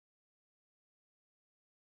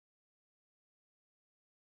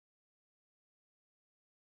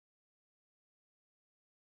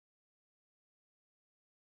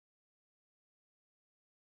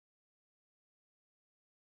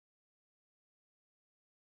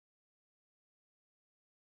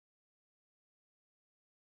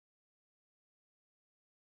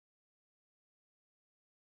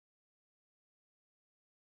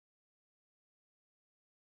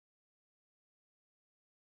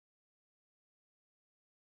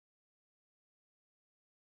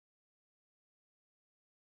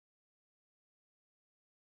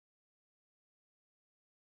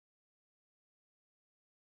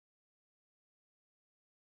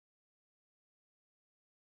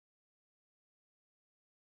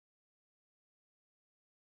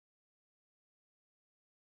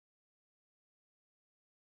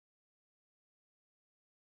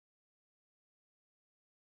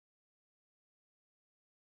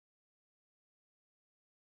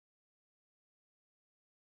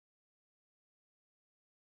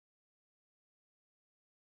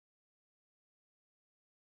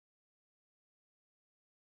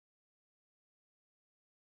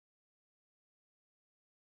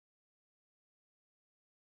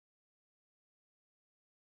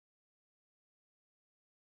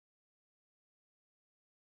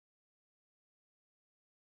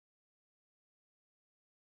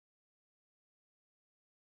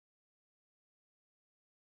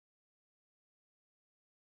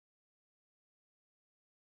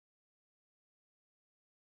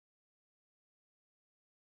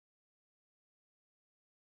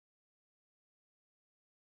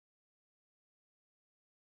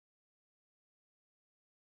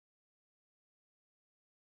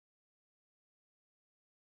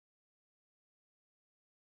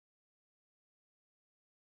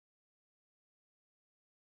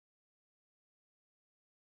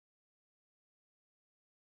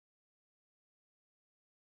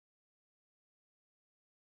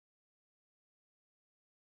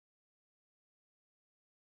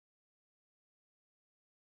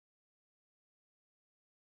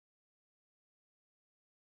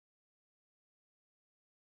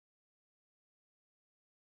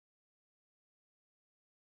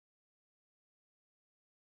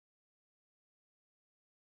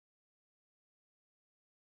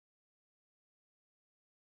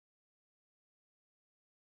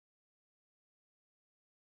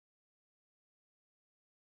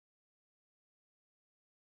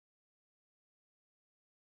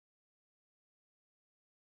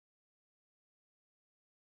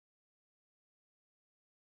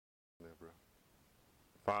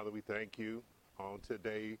Father, we thank you on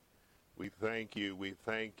today. We thank you. We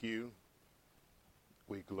thank you.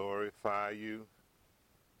 We glorify you.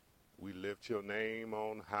 We lift your name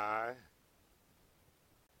on high.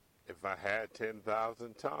 If I had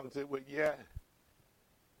 10,000 tongues, it would yet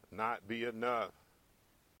not be enough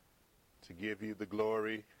to give you the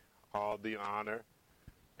glory, all the honor,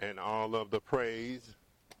 and all of the praise.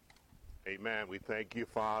 Amen. We thank you,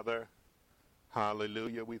 Father.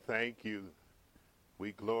 Hallelujah. We thank you.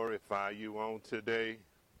 We glorify you on today.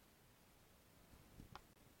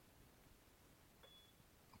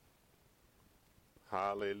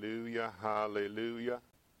 Hallelujah. Hallelujah.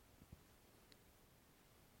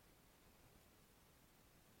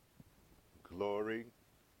 Glory.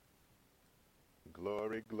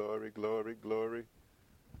 Glory, glory, glory, glory.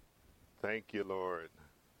 Thank you, Lord.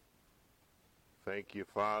 Thank you,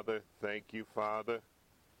 Father. Thank you, Father.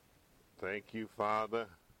 Thank you, Father.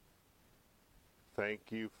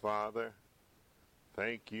 Thank you, Father.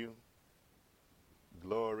 Thank you.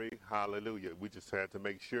 Glory. Hallelujah. We just had to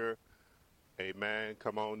make sure. Amen.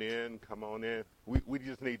 Come on in. Come on in. We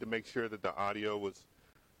just need to make sure that the audio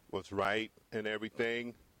was right and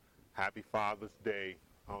everything. Happy Father's Day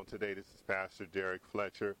on today. This is Pastor Derrick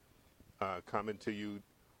Fletcher coming to you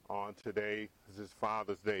on today. This is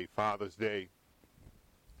Father's Day. Father's Day.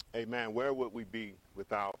 Amen. Where would we be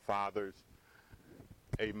without fathers?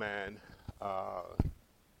 Amen.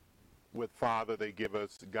 With Father, they give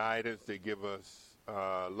us guidance. They give us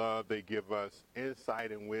love. They give us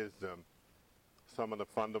insight and wisdom. Some of the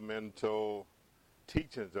fundamental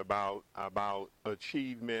teachings about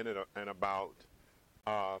achievement and about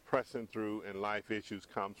pressing through in life issues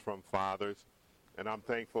comes from fathers. And I'm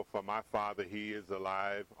thankful for my father. He is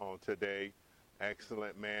alive on today.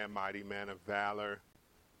 Excellent man, mighty man of valor.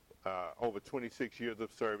 Over 26 years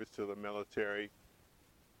of service to the military.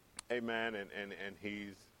 Amen. And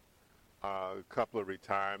he's a couple of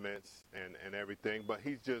retirements and everything. But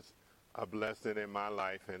he's just a blessing in my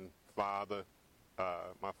life. And Father,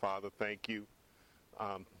 my father, thank you.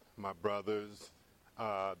 My brothers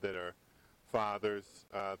that are fathers,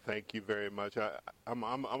 thank you very much. I'm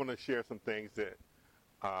going to share some things that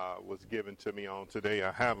was given to me on today.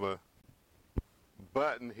 I have a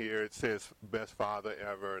button here. It says best father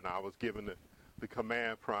ever, and I was given the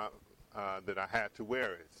command prompt that I had to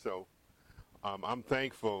wear it. So I'm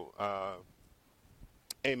thankful.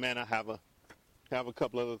 Amen. I have a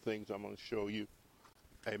couple other things I'm going to show you.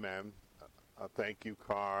 Amen. A thank you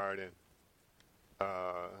card, and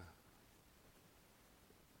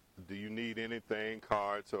do you need anything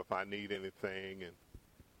card? So if I need anything, and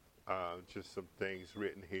just some things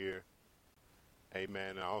written here.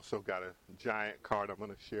 Amen. I also got a giant card I'm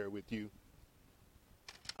going to share with you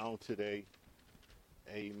on today.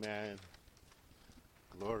 Amen.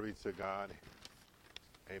 Glory to God.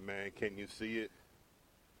 Amen. Can you see it?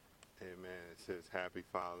 Amen. It says Happy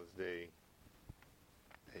Father's Day.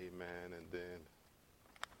 Amen. And then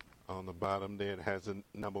on the bottom there, it has a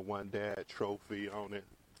number one dad trophy on it.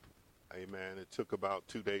 Amen. It took about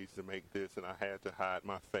 2 days to make this, and I had to hide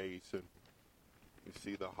my face. And you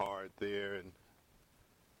see the heart there and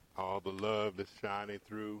all the love that's shining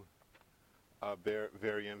through. Very,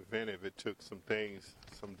 very inventive. It took some things,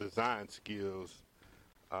 some design skills.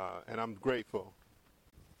 And I'm grateful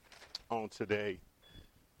on today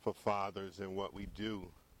for fathers and what we do,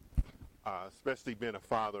 especially being a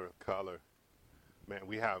father of color. Man,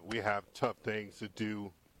 we have tough things to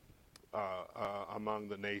do among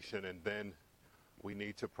the nation, and then we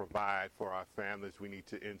need to provide for our families. We need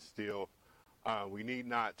to instill. We need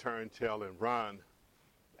not turn tail and run.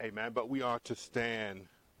 Amen. But we are to stand.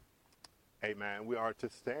 Amen. We are to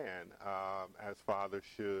stand as fathers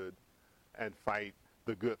should and fight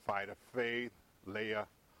the good fight of faith, lay a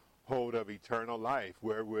hold of eternal life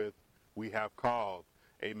wherewith we have called.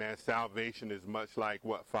 Amen. Salvation is much like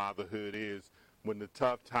what fatherhood is. When the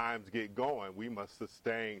tough times get going, we must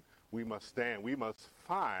sustain, we must stand, we must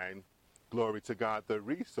find, glory to God, the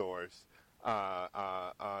resource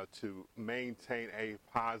to maintain a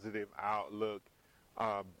positive outlook,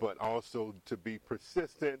 but also to be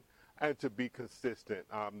persistent and to be consistent.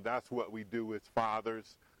 That's what we do as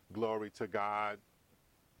fathers. Glory to God.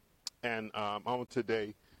 And on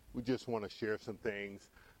today, we just want to share some things.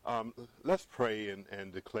 Let's pray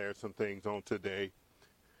and declare some things on today.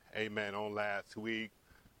 Amen. On last week,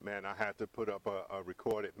 man, I had to put up a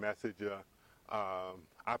recorded message.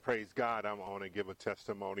 I praise God. I'm going to give a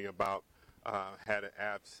testimony about had an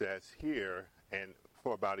abscess here and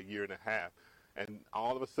for about a year and a half. And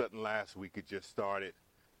all of a sudden last week, it just started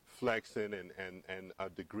flexing and a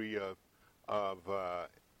degree of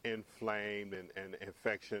inflamed and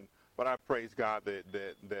infection But I praise God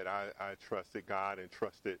that I trusted God and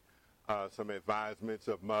trusted some advisements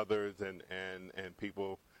of mothers and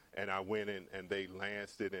people, and I went and they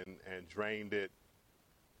lanced it and drained it.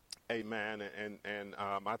 Amen. And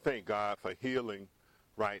I thank God for healing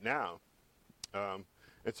right now. And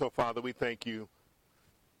so, Father, we thank you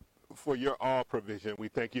for your all provision. We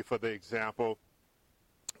thank you for the example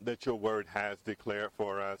that your word has declared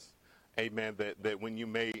for us. Amen. That when you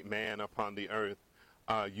made man upon the earth,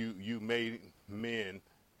 you made men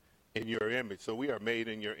in your image. So we are made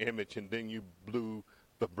in your image, and then you blew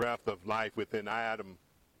the breath of life within Adam.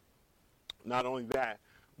 Not only that,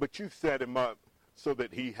 but you set him up so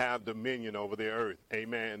that he have dominion over the earth.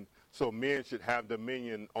 Amen. So men should have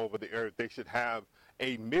dominion over the earth. They should have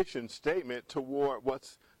a mission statement toward what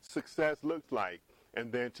success looks like.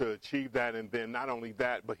 And then to achieve that, and then not only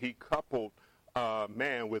that, but he coupled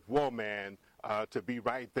man with woman to be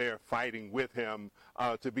right there fighting with him,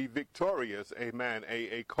 to be victorious. Amen.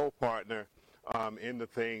 A co-partner in the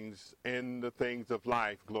things of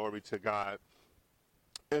life. Glory to God.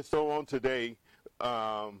 And so on today,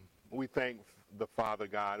 we thank the Father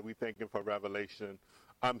God. We thank him for revelation.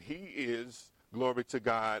 He is, glory to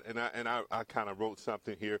God, and I kind of wrote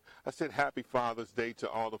something here. I said, Happy Father's Day to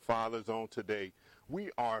all the fathers on today. We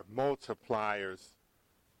are multipliers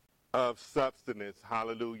of substance.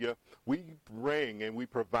 Hallelujah. We bring and we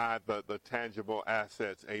provide the tangible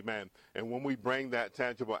assets. Amen. And when we bring that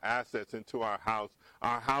tangible assets into our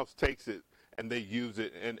house takes it and they use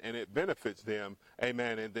it and it benefits them.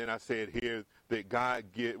 Amen. And then I said here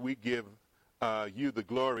that we give you the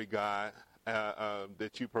glory, God,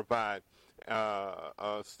 that you provide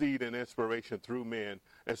seed and inspiration through men.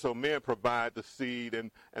 And so men provide the seed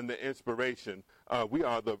and the inspiration. We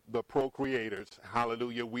are the procreators.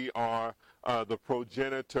 Hallelujah. We are the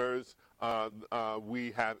progenitors.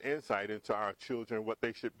 We have insight into our children, what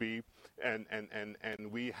they should be. And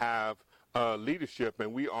we have leadership,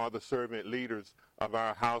 and we are the servant leaders of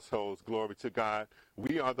our households. Glory to God.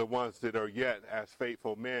 We are the ones that are yet as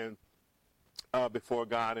faithful men before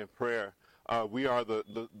God in prayer. We are the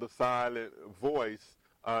silent voice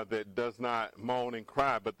that does not moan and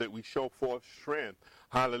cry, but that we show forth strength.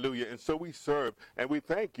 Hallelujah. And so we serve, and we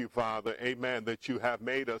thank you, Father, amen, that you have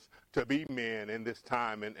made us to be men in this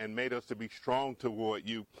time and made us to be strong toward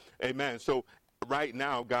you. Amen. So right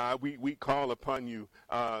now, God, we call upon you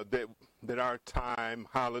that our time,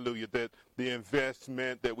 hallelujah, that the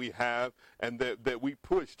investment that we have and that we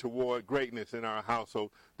push toward greatness in our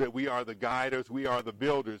household, that we are the guiders, we are the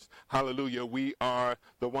builders, hallelujah. We are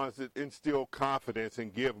the ones that instill confidence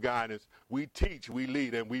and give guidance. We teach, we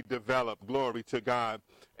lead, and we develop. Glory to God.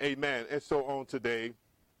 Amen. And so on today,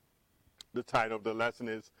 the title of the lesson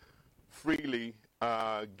is Freely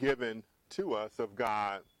Given to Us of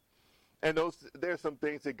God. And there's some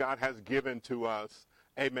things that God has given to us,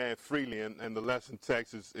 amen, freely. And the lesson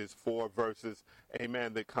text is 4 verses,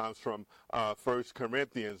 amen, that comes from 1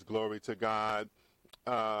 Corinthians, glory to God,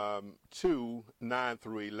 2, 9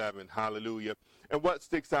 through 11, hallelujah. And what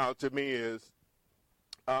sticks out to me is,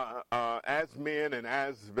 as men and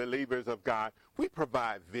as believers of God, we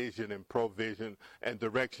provide vision and provision and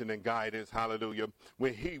direction and guidance. Hallelujah.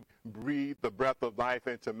 When he breathed the breath of life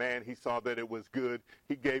into man, he saw that it was good.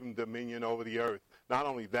 He gave him dominion over the earth. Not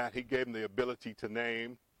only that, he gave him the ability to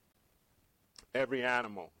name every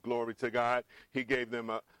animal. Glory to God. He gave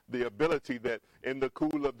them the ability that in the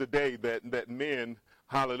cool of the day that men,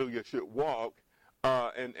 hallelujah, should walk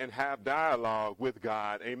and have dialogue with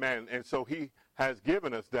God. Amen. And so he has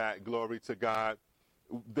given us that, glory to God,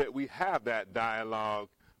 that we have that dialogue,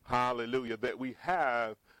 hallelujah, that we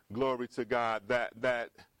have, glory to God, that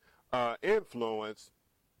influence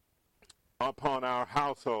upon our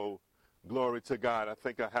household, glory to God. I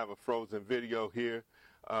think I have a frozen video here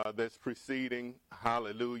that's preceding,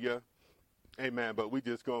 hallelujah, amen, but we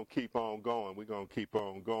just going to keep on going. We're going to keep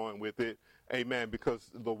on going with it, amen,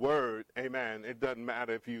 because the word, amen, it doesn't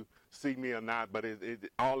matter if you see me or not, but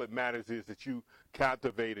all it matters is that you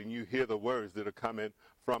captivate and you hear the words that are coming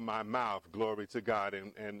from my mouth, glory to God,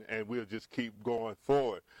 and we'll just keep going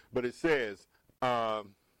forward. But it says,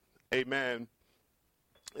 amen,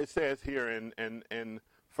 it says here in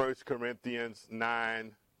 1 Corinthians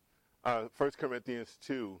 9, 1 Corinthians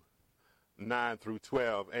 2, 9 through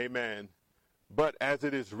 12, amen, but as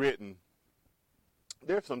it is written,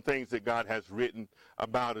 there's some things that God has written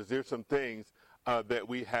about us. There's some things that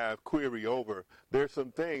we have query over. There's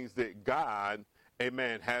some things that God,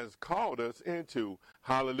 amen, has called us into.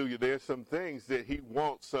 Hallelujah. There's some things that he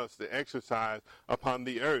wants us to exercise upon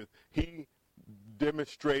the earth. He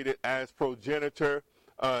demonstrated as progenitor,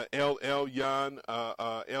 El Elyon,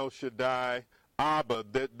 El Shaddai, Abba,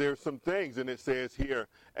 that there's some things, and it says here,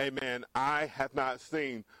 amen, I have not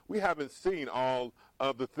seen. We haven't seen all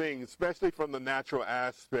of the things, especially from the natural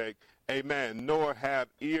aspect, amen, nor have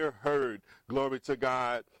ear heard, glory to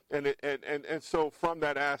God. And so from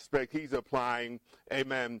that aspect, he's applying,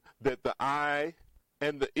 amen, that the eye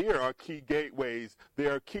and the ear are key gateways. They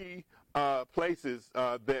are key places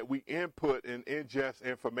that we input and ingest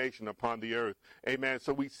information upon the earth. Amen.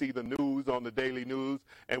 So we see the news on the daily news,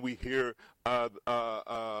 and we hear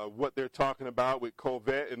what they're talking about with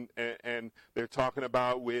COVID, and they're talking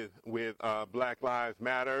about with Black Lives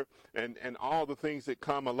Matter, and all the things that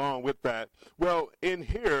come along with that. Well, in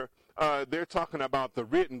here, they're talking about the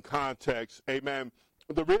written context. Amen.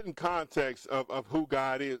 The written context of who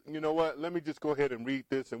God is. You know what? Let me just go ahead and read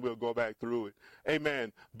this, and we'll go back through it.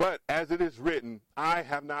 Amen. But as it is written, I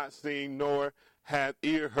have not seen, nor have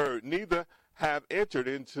ear heard, neither have entered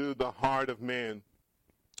into the heart of men.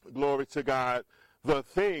 Glory to God. The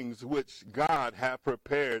things which God hath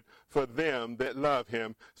prepared for them that love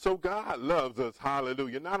him. So God loves us,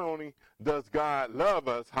 hallelujah. Not only does God love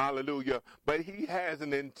us, hallelujah, but he has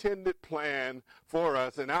an intended plan for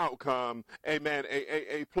us, an outcome, amen,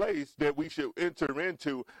 a place that we should enter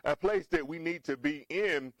into, a place that we need to be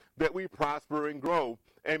in, that we prosper and grow.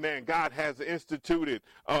 Amen. God has instituted,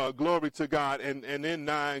 glory to God, and in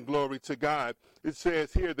 9, glory to God. It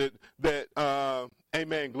says here that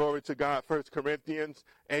amen, glory to God, 1 Corinthians,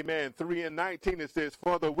 amen, 3:19, it says,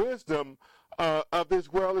 for the wisdom of this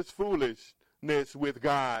world is foolishness with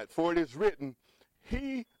God. For it is written,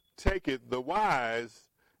 he taketh the wise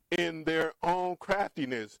in their own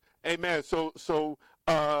craftiness. Amen. So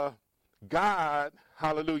God,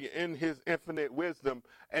 hallelujah, in his infinite wisdom,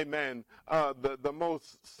 amen, the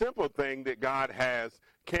most simple thing that God has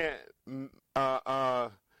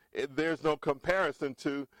there's no comparison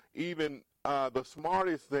to even the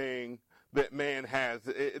smartest thing that man has.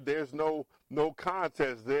 There's no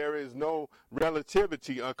contest. There is no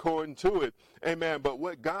relativity according to it. Amen. But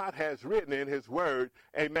what God has written in his word,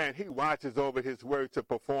 amen, he watches over his word to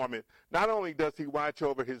perform it. Not only does he watch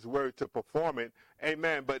over his word to perform it,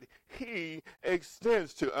 amen, but he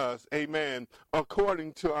extends to us, amen,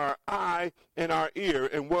 according to our eye and our ear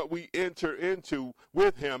and what we enter into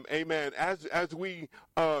with him, amen. As we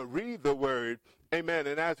read the word, amen,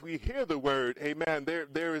 and as we hear the word, amen,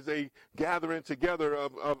 there is a gathering together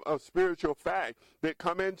of spiritual fact that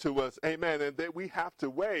come into us, amen, and that we have to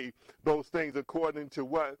weigh those things according to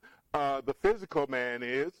what the physical man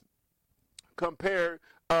is compared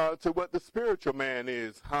to what the spiritual man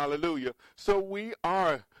is. Hallelujah. So we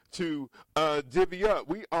are to divvy up.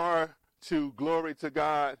 We are to, glory to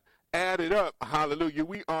God, add it up. Hallelujah.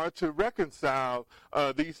 We are to reconcile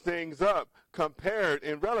these things up, compared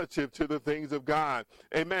and relative to the things of God.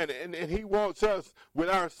 Amen. And he wants us with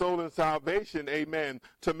our soul and salvation, amen,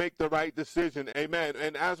 to make the right decision. Amen.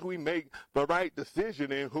 And as we make the right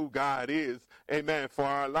decision in who God is, amen, for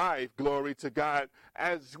our life, glory to God,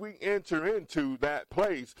 as we enter into that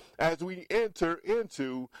place, as we enter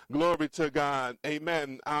into, glory to God,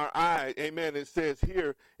 amen, our eye, amen, it says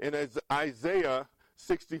here in Isaiah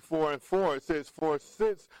 64:4, it says, for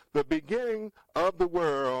since the beginning of the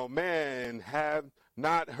world, man hath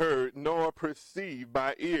not heard nor perceived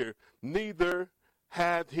by ear, neither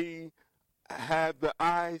hath he had the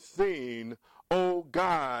eye seen, O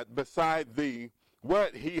God, beside thee,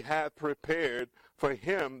 what he hath prepared for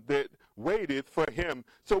him that waiteth for him.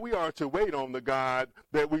 So we are to wait on the God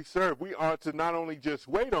that we serve. We are to not only just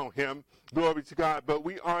wait on him, glory to God, but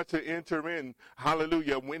we are to enter in,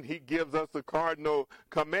 hallelujah, when he gives us the cardinal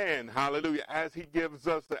command, hallelujah, as he gives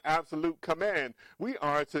us the absolute command, we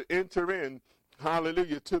are to enter in,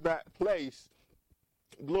 hallelujah, to that place,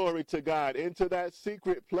 glory to God, into that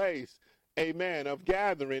secret place, amen, of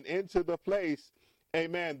gathering, into the place,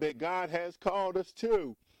 amen, that God has called us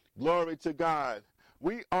to. Glory to God.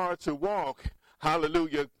 We are to walk,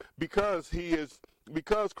 hallelujah, because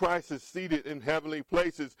Christ is seated in heavenly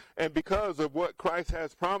places, and because of what Christ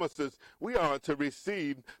has promised us, we are to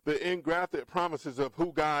receive the engrafted promises of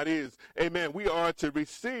who God is. Amen. We are to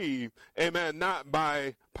receive, amen, not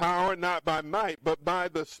by power, not by might, but by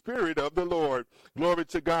the Spirit of the Lord. Glory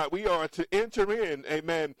to God. We are to enter in,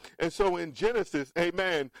 amen. And so in Genesis,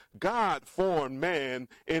 amen, God formed man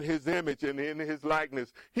in his image and in his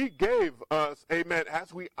likeness. He gave us, amen,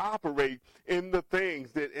 as we operate in the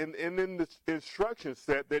things that in the instruction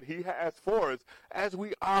set that he has for us, as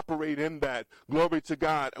we operate in that, glory to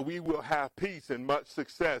God, we will have peace and much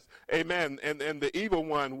success. Amen. And the evil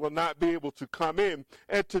one will not be able to come in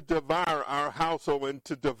and to devour our household and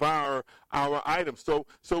to devour our items.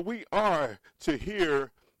 So we are to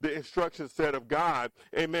hear the instruction set of God.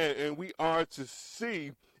 Amen. And we are to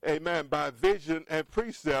see, amen, by vision and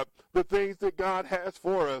precept, the things that God has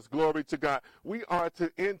for us. Glory to God. We are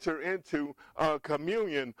to enter into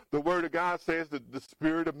communion. The word of God says that the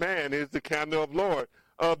spirit of man is the candle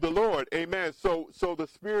of the Lord. Amen. So the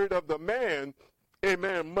spirit of the man,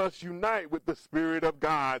 amen, must unite with the Spirit of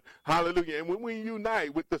God. Hallelujah. And when we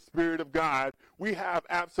unite with the Spirit of God, we have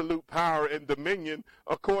absolute power and dominion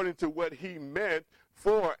according to what he meant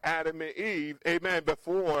for Adam and Eve, amen,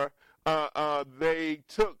 before they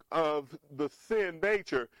took of the sin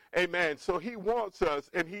nature. Amen. So he wants us,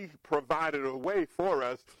 and he provided a way for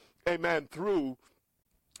us, amen, through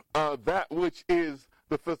that which is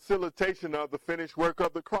the facilitation of the finished work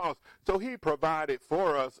of the cross. So he provided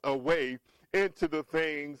for us a way into the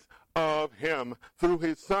things of him through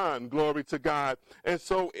his son. Glory to God. And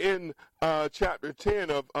so in chapter 10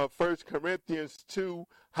 of 1 Corinthians 2,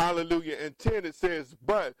 hallelujah, and 10, it says,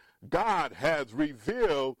 but God has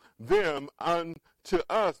revealed them unto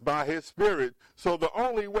us by his Spirit. So the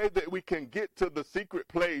only way that we can get to the secret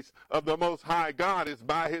place of the Most High God is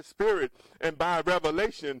by his Spirit and by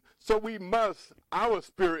revelation. So we must, our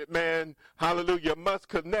spirit man, hallelujah, must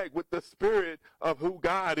connect with the Spirit of who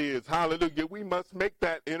God is. Hallelujah. We must make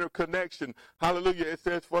that interconnection. Hallelujah. It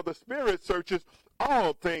says, for the Spirit searches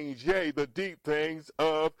all things, yea, the deep things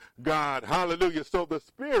of God. Hallelujah. So the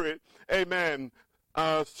Spirit, amen,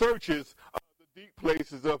 searches the deep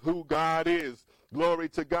places of who God is. Glory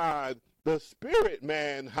to God. The spirit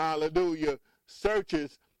man, hallelujah,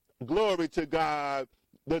 searches, glory to God,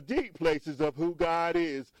 the deep places of who God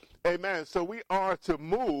is. Amen. So we are to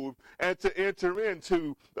move and to enter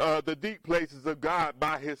into the deep places of God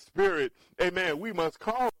by his Spirit. Amen. We must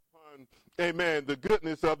call upon, amen, the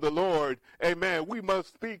goodness of the Lord. Amen. We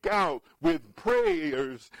must speak out with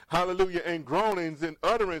prayers, hallelujah, and groanings and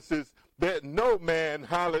utterances that no man,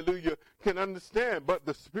 hallelujah, can understand. But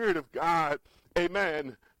the Spirit of God,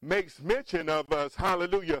 amen, makes mention of us.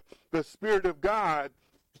 Hallelujah. The Spirit of God,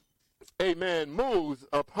 amen, moves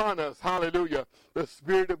upon us. Hallelujah. The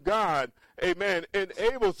Spirit of God, amen,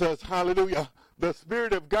 enables us. Hallelujah. The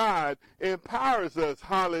Spirit of God empowers us.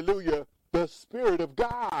 Hallelujah. The Spirit of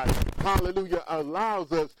God, hallelujah,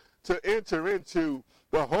 allows us to enter into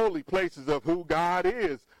the holy places of who God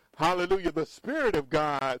is. Hallelujah. The Spirit of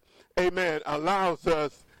God, amen, allows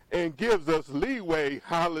us and gives us leeway,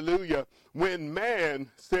 hallelujah. When man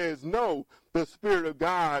says no, the Spirit of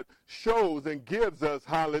God shows and gives us,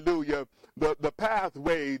 hallelujah, the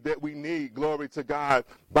pathway that we need, glory to God.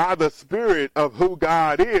 By the Spirit of who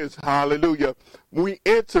God is, hallelujah, we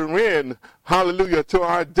enter in, hallelujah, to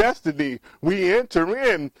our destiny. We enter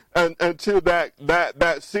in into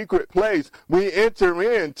that secret place. We enter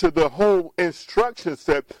into the whole instruction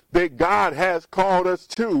set that God has called us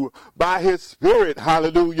to by his Spirit,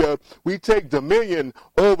 hallelujah. We take dominion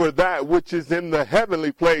over that which is in the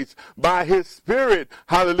heavenly place. By his Spirit,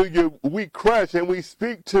 hallelujah, we crush and we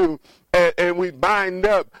speak to and we bind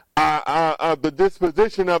up the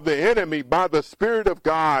disposition of the enemy by the Spirit of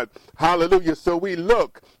God. Hallelujah. So we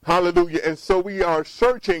look, hallelujah, and so we are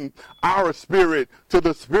searching our spirit to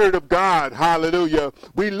the Spirit of God. Hallelujah.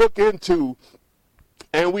 We look into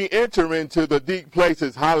and we enter into the deep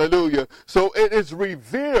places. Hallelujah. So it is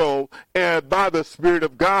revealed by the Spirit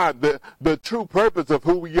of God, the true purpose of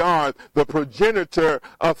who we are. The progenitor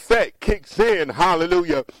effect kicks in.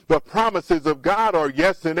 Hallelujah. The promises of God are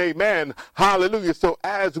yes and amen. Hallelujah. So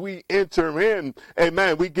as we enter in,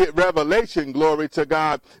 amen, we get revelation. Glory to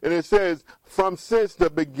God. And it says, from since the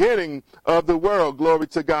beginning of the world, glory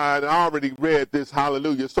to God. I already read this,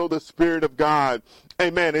 hallelujah. So the Spirit of God,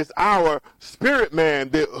 amen, is our spirit man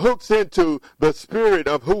that hooks into the Spirit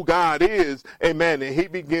of who God is, amen, and he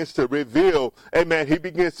begins to reveal, amen, he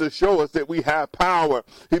begins to show us that we have power.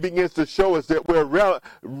 He begins to show us that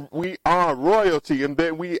we are royalty and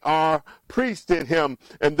that we are priests in him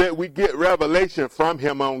and that we get revelation from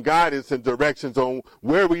him on guidance and directions on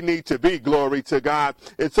where we need to be, glory to God.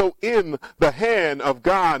 And so in the hand of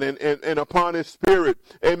God and upon his Spirit,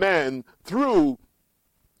 amen, through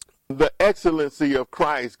the excellency of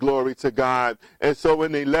Christ, glory to God. And so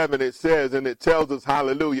in 11 it says, and it tells us,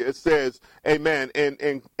 hallelujah, it says, amen,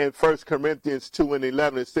 in 1 Corinthians 2 and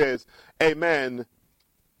 11 it says, amen,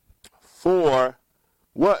 for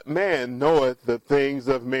what man knoweth the things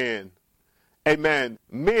of men? Amen.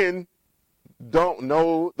 Men don't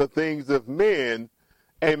know the things of men,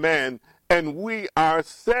 amen, and we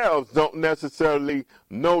ourselves don't necessarily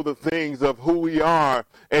know the things of who we are,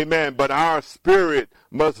 amen, but our spirit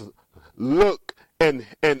must look and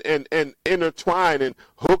intertwine and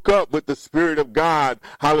hook up with the Spirit of God.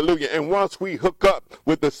 Hallelujah. And once we hook up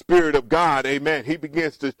with the Spirit of God, amen, he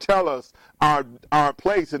begins to tell us our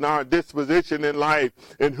place and our disposition in life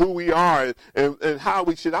and who we are and how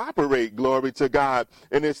we should operate. Glory to God.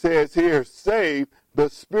 And it says here, save the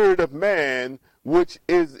spirit of man which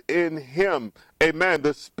is in him. Amen.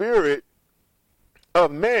 The spirit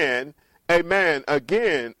of man, amen,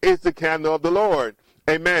 again, is the candle of the Lord.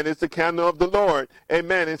 Amen. It's the candle of the Lord.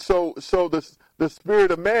 Amen. And so the spirit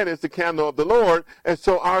of man is the candle of the Lord. And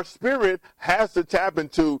so our spirit has to tap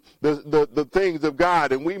into the things of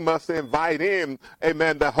God. And we must invite in,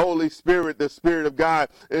 amen, the Holy Spirit, the Spirit of God.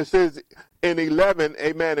 And it says in 11,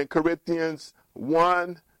 amen, in Corinthians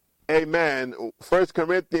 1, amen, 1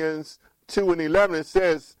 Corinthians 2 and 11, it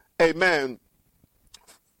says, amen,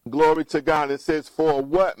 glory to God. It says, for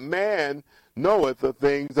what man knoweth the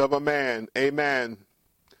things of a man? Amen.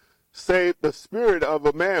 Save the spirit of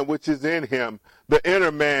a man which is in him, the inner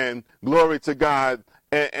man, glory to God.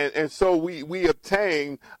 And so we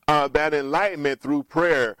obtain that enlightenment through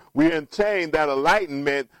prayer. We obtain that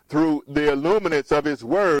enlightenment through the illuminates of his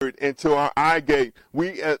word into our eye gate.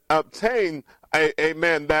 We obtain,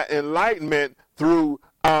 amen, that enlightenment through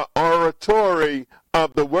oratory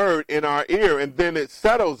of the word in our ear, and then it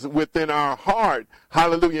settles within our heart.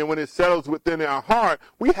 Hallelujah. And when it settles within our heart,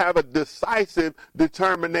 we have a decisive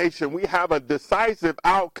determination. We have a decisive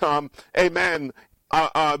outcome, amen,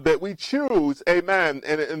 that we choose, amen.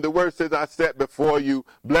 And the word says, I set before you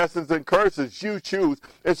blessings and curses. You choose.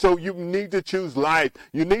 And so you need to choose life.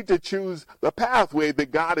 You need to choose the pathway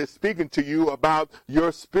that God is speaking to you about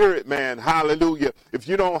your spirit, man. Hallelujah. If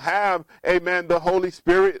you don't have, amen, the Holy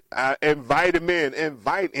Spirit, invite him in.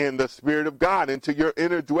 Invite in the Spirit of God into your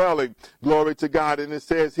inner dwelling. Glory to God. And it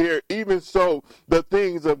says here, even so, the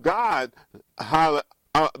things of God,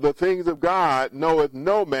 the things of God knoweth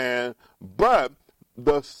no man, but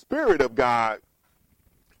the Spirit of God.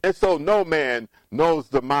 And so no man knows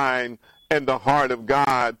the mind and the heart of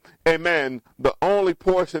God. Amen. The only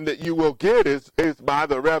portion that you will get is by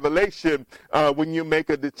the revelation when you make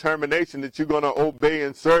a determination that you're going to obey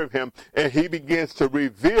and serve him, and he begins to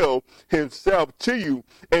reveal himself to you.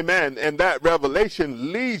 Amen. And that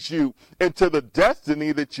revelation leads you into the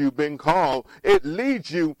destiny that you've been called. It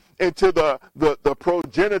leads you into the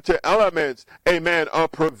progenitor elements, amen,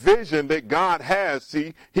 of provision that God has.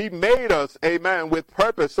 See, he made us, amen, with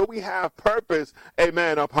purpose. So we have purpose,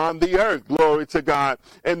 amen, upon the earth. Glory to God.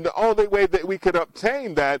 And the only way that we could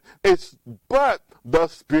obtain that is but the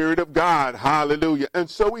Spirit of God. Hallelujah. And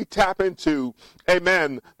so we tap into,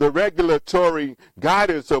 amen, the regulatory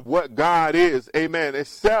guidance of what God is. Amen.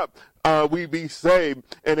 Except we be saved,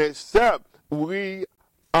 and except we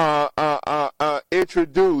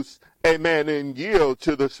introduce, amen, and yield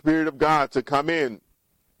to the Spirit of God to come in.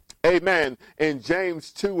 Amen. In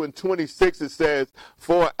James 2 and 26 it says,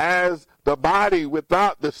 for as the body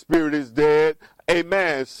without the spirit is dead,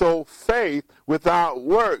 amen, so faith without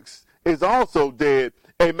works is also dead.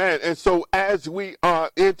 Amen. And so as we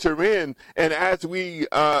enter in and as we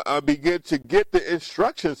begin to get the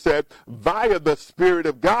instruction set via the Spirit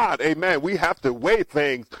of God, amen, we have to weigh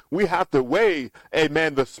things. We have to weigh,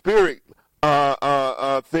 amen, the spirit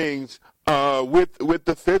things with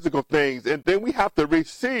the physical things. And then we have to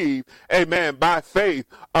receive, amen, by faith,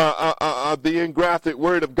 the engrafted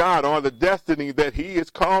word of God or the destiny that he is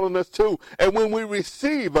calling us to. And when we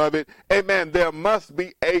receive of it, amen, there must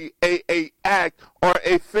be a act or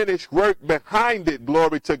a finished work behind it.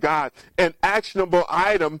 Glory to God. An actionable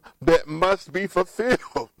item that must be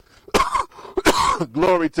fulfilled.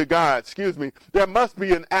 Glory to God. Excuse me. There must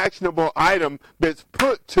be an actionable item that's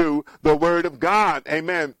put to the word of God.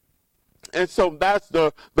 Amen. And so that's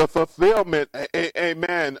the fulfillment,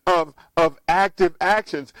 amen, of active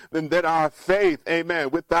actions, and that our faith,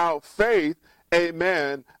 amen, without faith,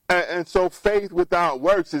 amen, and so faith without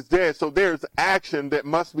works is dead. So there's action that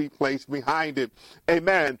must be placed behind it,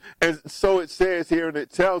 amen. And so it says here, and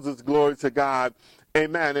it tells us, glory to God,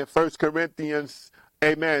 amen, in 1 Corinthians,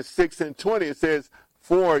 amen, 6 and 20, it says,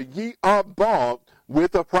 for ye are bought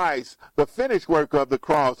with a price, the finished work of the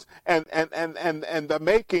cross, and the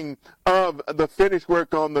making of the finished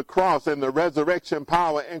work on the cross and the resurrection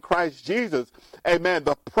power in Christ Jesus. Amen.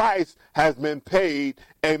 The price has been paid,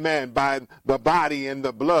 amen, by the body and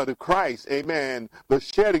the blood of Christ. Amen. The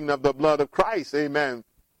shedding of the blood of Christ. Amen.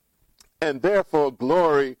 And therefore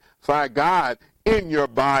glorify God in your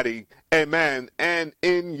body, amen, and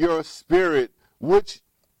in your spirit, which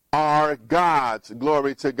are God's.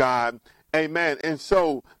 Glory to God. Amen. And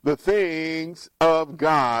so the things of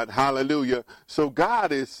God, hallelujah. So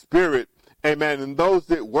God is spirit, Amen. And those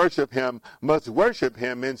that worship him must worship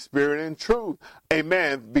him in spirit and truth.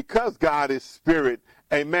 Amen. Because God is spirit,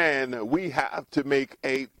 amen, we have to make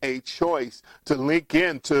a choice to link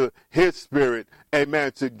into his spirit.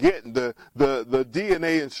 Amen. To get the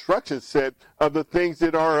DNA instruction set of the things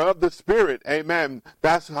that are of the spirit. Amen.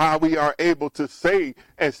 That's how we are able to say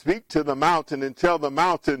and speak to the mountain and tell the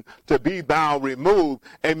mountain to be thou removed.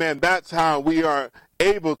 Amen. That's how we are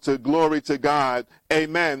able to, glory to God.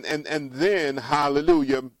 Amen. And then,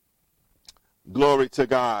 hallelujah, glory to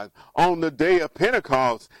God. On the day of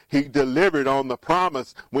Pentecost, he delivered on the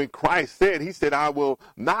promise when Christ said, he said, I will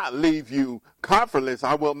not leave you comfortless.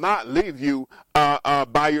 I will not leave you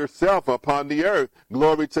by yourself upon the earth.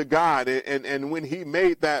 Glory to God. And when he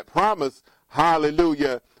made that promise,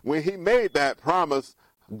 hallelujah, when he made that promise,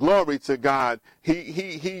 glory to God,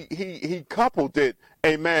 he coupled it,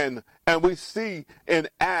 amen. And we see in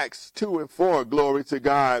Acts 2 and 4, glory to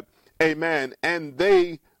God, amen. And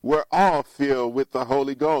they were all filled with the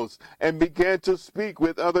Holy Ghost and began to speak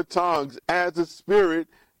with other tongues as the Spirit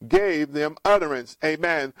gave them utterance.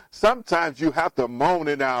 Amen. Sometimes you have to moan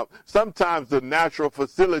it out. Sometimes the natural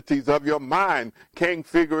facilities of your mind can't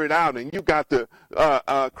figure it out, and you got to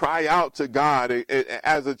cry out to God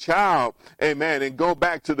as a child. Amen. And go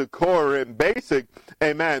back to the core and basic.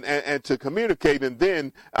 Amen. And to communicate, and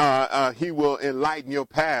then he will enlighten your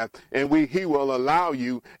path, and he will allow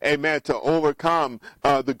you, amen, to overcome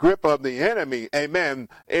the grip of the enemy. Amen.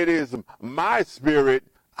 It is my spirit,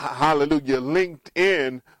 hallelujah, linked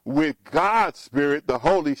in with God's Spirit, the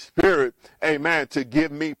Holy Spirit, amen, to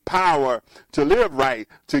give me power to live right,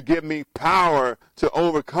 to give me power to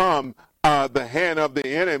overcome the hand of the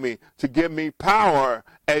enemy, to give me power,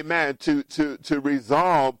 amen, to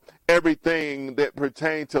resolve everything that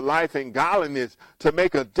pertains to life and godliness, to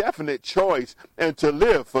make a definite choice and to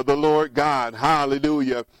live for the Lord God.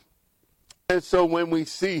 Hallelujah. And so when we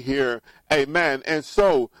see here, amen, and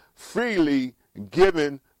so freely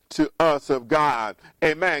given to us of God.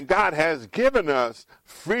 Amen. God has given us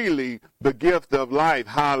freely the gift of life.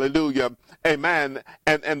 Hallelujah. Amen.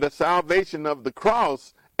 And the salvation of the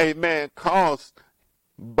cross, amen, caused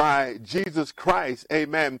by Jesus Christ.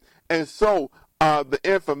 Amen. And so the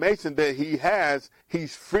information that he has,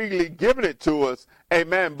 he's freely given it to us.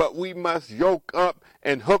 Amen. But we must yoke up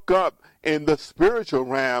and hook up in the spiritual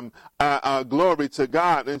realm. Glory to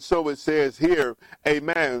God. And so it says here,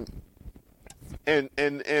 amen, in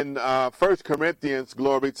 1 Corinthians,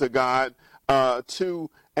 glory to God, 2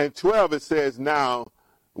 and 12, it says, now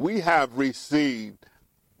we have received,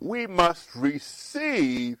 we must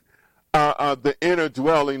receive the inner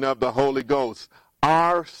dwelling of the Holy Ghost.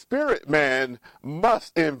 Our spirit man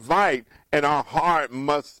must invite, and our heart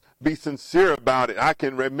must be sincere about it. I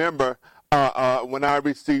can remember when I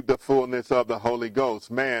received the fullness of the Holy Ghost.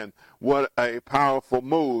 Man, what a powerful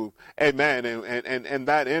move. Amen. And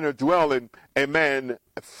that inner dwelling, amen,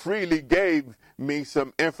 freely gave me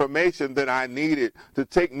some information that I needed to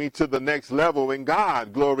take me to the next level in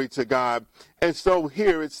God. Glory to God. And so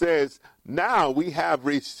here it says, now we have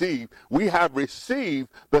received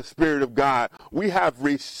the Spirit of God. We have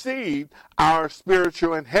received our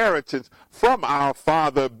spiritual inheritance from our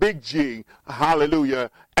Father, Big G, hallelujah,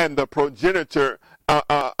 and the progenitor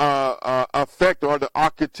effect, or the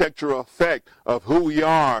architectural effect of who we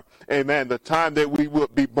are. Amen. The time that we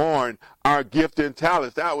would be born, our gift and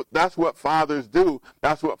talents. That's what fathers do.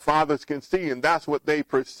 That's what fathers can see, and that's what they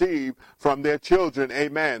perceive from their children.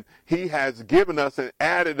 Amen. He has given us and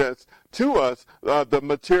added us to us the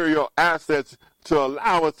material assets to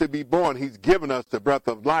allow us to be born. He's given us the breath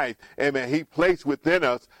of life. Amen. He placed within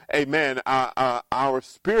us, amen, our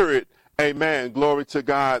spirit. Amen. Glory to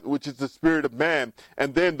God, which is the spirit of man.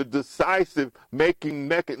 And then the decisive making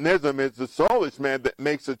mechanism is the soulish man that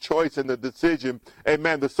makes a choice and a decision.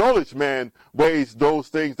 Amen. The soulish man weighs those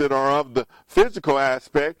things that are of the physical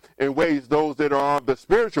aspect and weighs those that are of the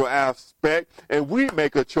spiritual aspect. And we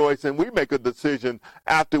make a choice and we make a decision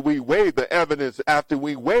after we weigh the evidence, after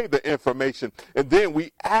we weigh the information, and then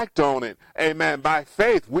we act on it. Amen. By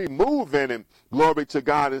faith, we move in it. Glory to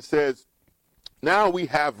God. It says, now we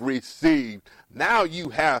have received. Now you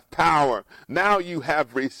have power. Now you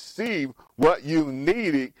have received what you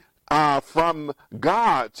needed from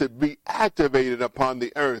God to be activated upon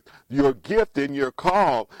the earth. Your gift and your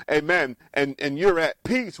call. Amen. And you're at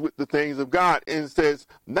peace with the things of God. And it says,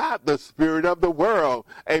 not the spirit of the world.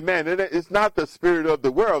 Amen. And it's not the spirit of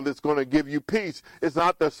the world that's going to give you peace. It's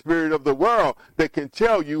not the spirit of the world that can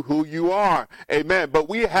tell you who you are. Amen. But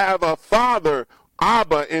we have a Father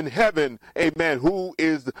Abba in heaven, amen, who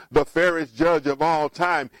is the fairest judge of all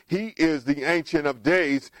time. He is the Ancient of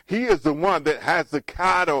Days. He is the one that has the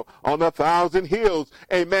cattle on 1,000 hills,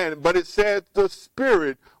 amen. But it says the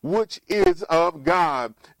Spirit, which is of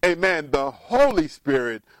God, amen, the Holy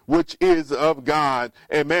Spirit, which is of God,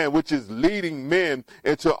 amen, which is leading men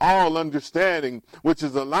into all understanding, which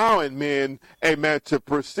is allowing men, amen, to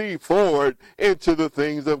proceed forward into the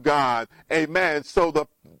things of God, amen. So the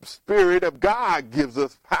Spirit of God gives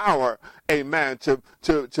us power, amen, to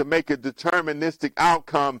make a deterministic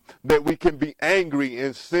outcome that we can be angry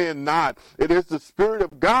and sin not. It is the Spirit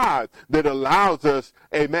of God that allows us,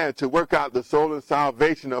 amen, to work out the soul and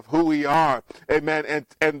salvation of who we are, amen,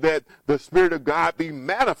 and that the Spirit of God be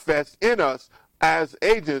manifest in us as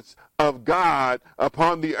agents of God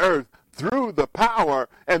upon the earth through the power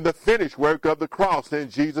and the finished work of the cross in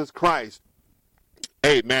Jesus Christ.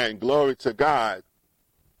 Amen. Glory to God.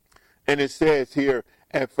 And it says here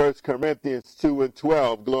at 1 Corinthians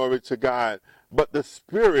 2:12, glory to God, but the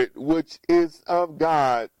Spirit which is of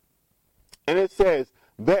God. And it says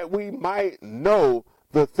that we might know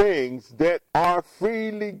the things that are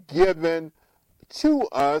freely given to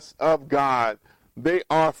us of God. They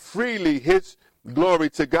are freely His, glory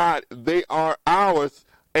to God. They are ours,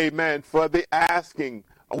 amen, for the asking.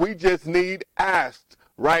 We just need asked.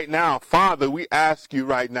 Right now, Father, we ask you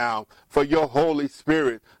right now for your Holy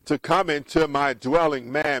Spirit to come into my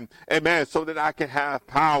dwelling, man, amen, so that I can have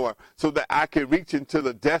power, so that I can reach into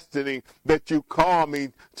the destiny that you call me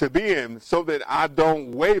to be in, so that I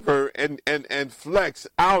don't waver and flex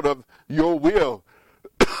out of your will.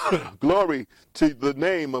 Glory to the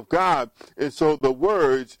name of God. And so the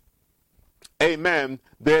words, amen,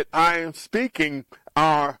 that I am speaking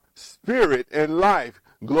are spirit and life.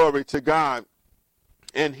 Glory to God.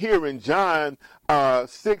 And here in John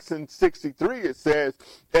 6:63, it says,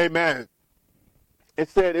 amen, it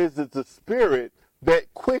said, is it the Spirit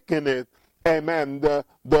that quickeneth, amen,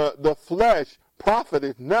 the flesh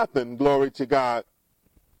profiteth nothing, glory to God.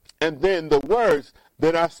 And then the words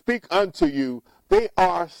that I speak unto you, they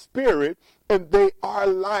are spirit and they are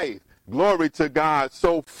life, glory to God,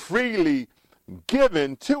 so freely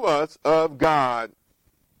given to us of God.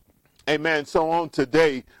 Amen. So on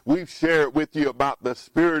today, we've shared with you about the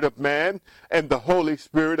Spirit of man and the Holy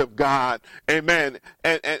Spirit of God. Amen.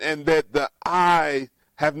 And that the eye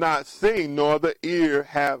have not seen, nor the ear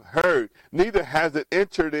have heard, neither has it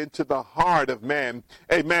entered into the heart of man.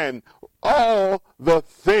 Amen. All the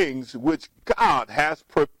things which God has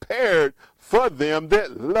prepared for them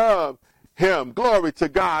that love Him. Glory to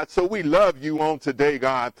God. So we love you on today,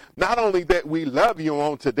 God. Not only that we love you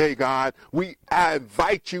on today, God, we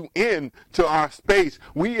invite you in to our space.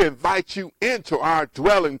 We invite you into our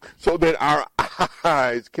dwelling so that our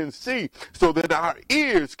eyes can see, so that our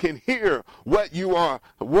ears can hear what you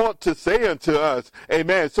want to say unto us.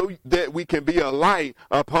 Amen. So that we can be a light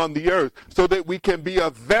upon the earth, so that we can be a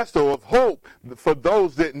vessel of hope for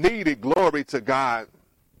those that need it. Glory to God.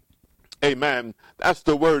 Amen. That's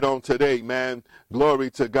the word on today, man.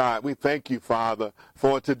 Glory to God. We thank you, Father,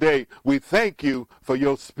 for today. We thank you for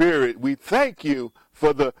your Spirit. We thank you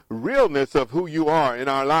for the realness of who you are in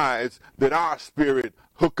our lives, that our spirit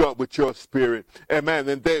hook up with your spirit. Amen.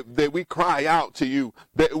 And that we cry out to you,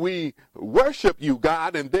 that we worship you,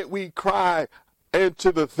 God, and that we cry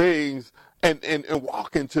into the things and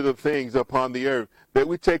walk into the things upon the earth, that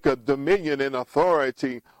we take a dominion and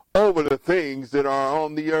authority over the things that are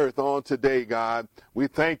on the earth on today, God. We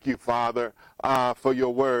thank you, Father, for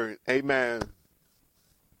your word. Amen.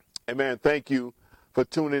 Amen. Thank you for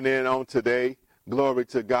tuning in on today. Glory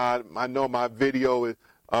to God. I know my video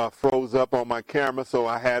froze up on my camera, so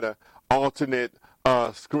I had an alternate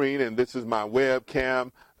screen, and this is my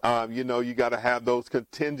webcam. You got to have those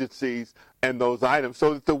contingencies and those items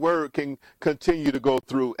so that the word can continue to go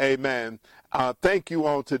through. Amen. Thank you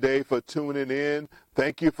all today for tuning in.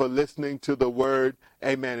 Thank you for listening to the word.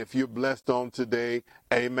 Amen. If you're blessed on today,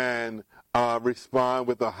 amen, respond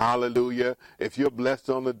with a hallelujah. If you're blessed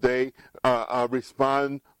on the day,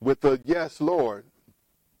 respond with a yes, Lord.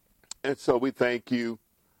 And so we thank you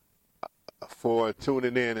for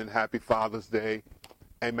tuning in, and happy Father's Day.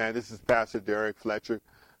 Amen. This is Pastor Derrick Fletcher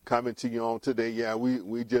coming to you on today. Yeah,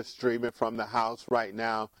 we just streaming from the house right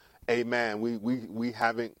now. Amen. We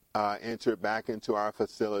haven't entered back into our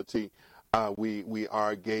facility. We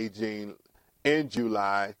are engaging in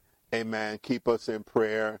July. Amen. Keep us in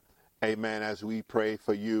prayer. Amen. As we pray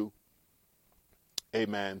for you.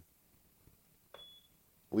 Amen.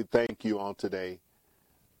 We thank you on today,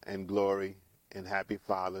 and glory, and happy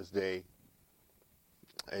Father's Day.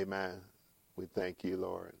 Amen. We thank you,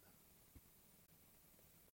 Lord.